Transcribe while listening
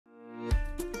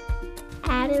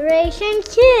Adoration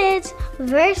Kids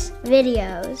verse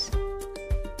videos.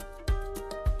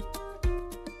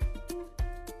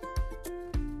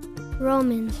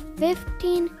 Romans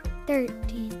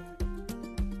 15:13.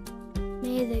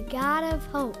 May the God of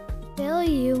hope fill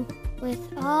you with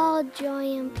all joy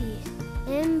and peace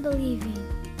in believing,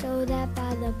 so that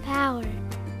by the power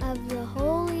of the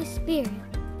Holy Spirit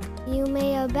you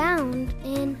may abound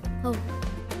in hope.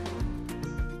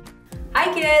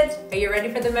 Hi kids, are you ready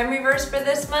for the memory verse for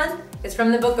this month? It's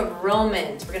from the book of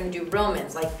Romans. We're going to do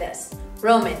Romans like this.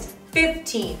 Romans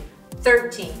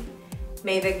 15:13.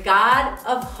 May the God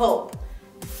of hope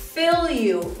fill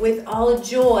you with all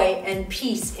joy and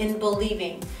peace in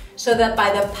believing, so that by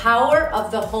the power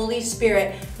of the Holy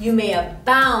Spirit you may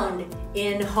abound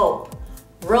in hope.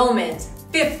 Romans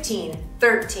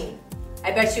 15:13.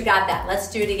 I bet you got that.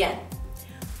 Let's do it again.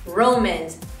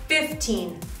 Romans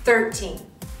 15:13.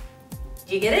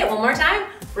 Did you get it? One more time.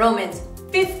 Romans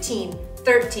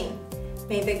 15:13.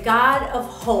 May the God of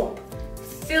hope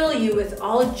fill you with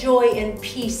all joy and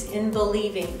peace in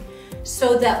believing,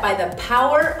 so that by the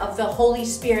power of the Holy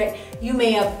Spirit you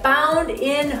may abound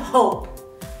in hope.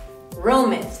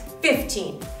 Romans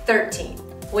 15:13.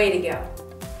 Way to go.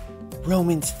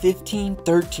 Romans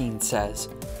 15:13 says,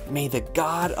 may the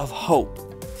God of hope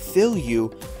fill you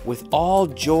with all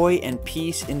joy and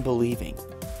peace in believing.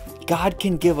 God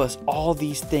can give us all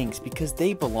these things because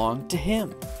they belong to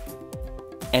Him.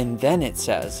 And then it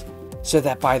says, so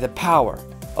that by the power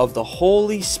of the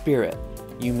Holy Spirit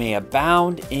you may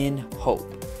abound in hope.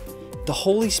 The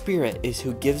Holy Spirit is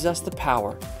who gives us the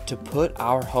power to put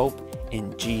our hope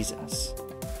in Jesus.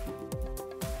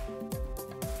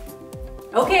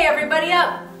 Okay, everybody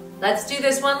up. Let's do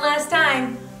this one last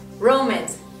time.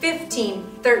 Romans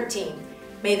 15:13.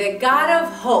 May the God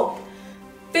of hope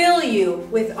fill you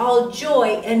with all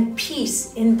joy and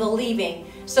peace in believing,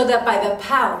 so that by the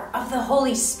power of the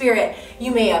Holy Spirit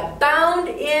you may abound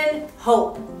in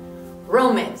hope.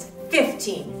 Romans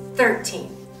 15:13.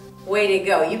 Way to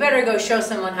go. You better go show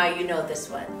someone how you know this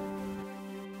one.